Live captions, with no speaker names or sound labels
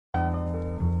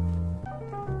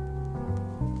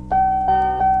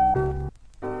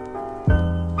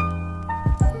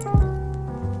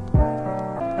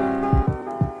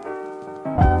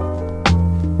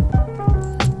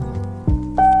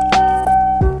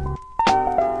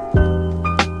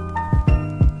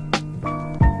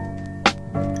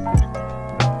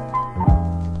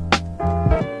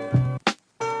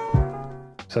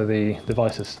the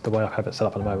device, the way I have it set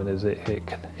up at the moment is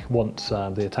once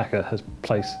the attacker has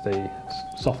placed the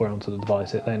software onto the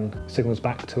device, it then signals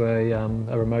back to a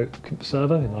remote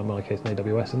server, in my case an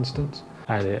AWS instance,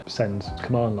 and it sends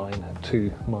command line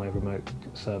to my remote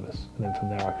service. And then from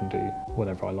there I can do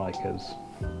whatever I like as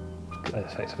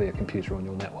effectively a computer on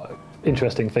your network.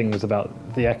 Interesting things about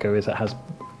the Echo is it has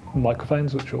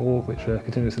microphones which are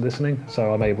continuously listening,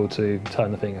 so I'm able to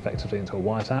turn the thing effectively into a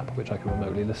wiretap which I can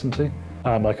remotely listen to.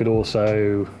 I could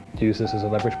also use this as a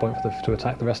leverage point to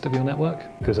attack the rest of your network,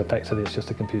 because effectively it's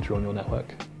just a computer on your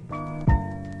network.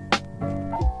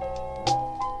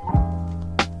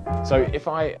 So if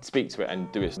I speak to it and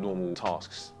do its normal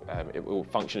tasks, it will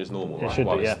function as normal, right? Should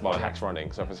do, yeah. While the hack's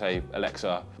running. So if I say,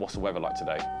 Alexa, what's the weather like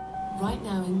today? Right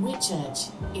now in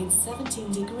Whitchurch, it's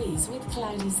 17 degrees with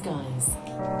cloudy skies.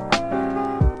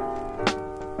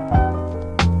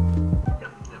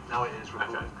 Now it is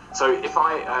recording. So if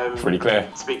I Pretty clear.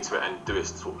 speak to it and do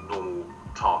its sort of normal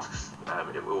tasks,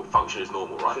 it will function as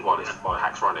normal, right? While the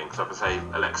hack's running. So if I say,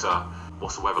 Alexa,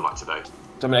 what's the weather like today?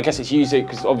 So I mean, I guess it's using,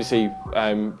 because obviously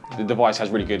the device has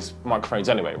really good microphones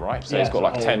anyway, right? So yeah, it's got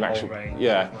like 10 actual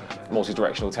range,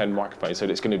 multi-directional 10 microphones. So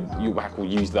your hack will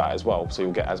use that as well, so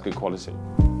you'll get as good quality.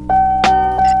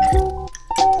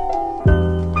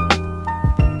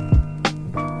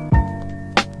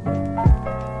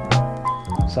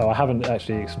 So I haven't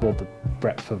actually explored the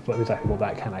breadth of exactly what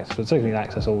that can access, but certainly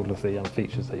access all of the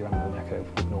features that your Amazon Echo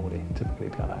would normally typically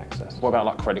be able to access. What about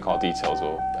like credit card details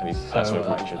or any personal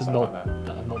information, stuff like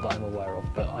that? Not that I'm aware of,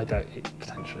 but I don't,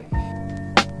 potentially.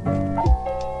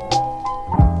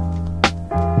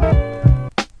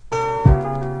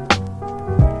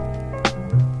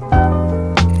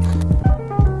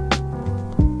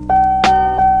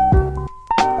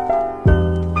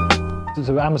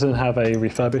 So Amazon have a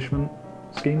refurbishment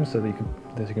scheme, so that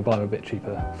you can buy them a bit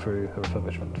cheaper through a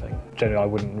refurbishment thing. Generally, I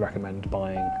wouldn't recommend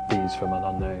buying these from an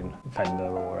unknown vendor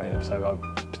or anything, so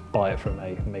I'd buy it from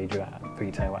a major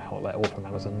retail outlet or from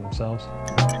Amazon themselves.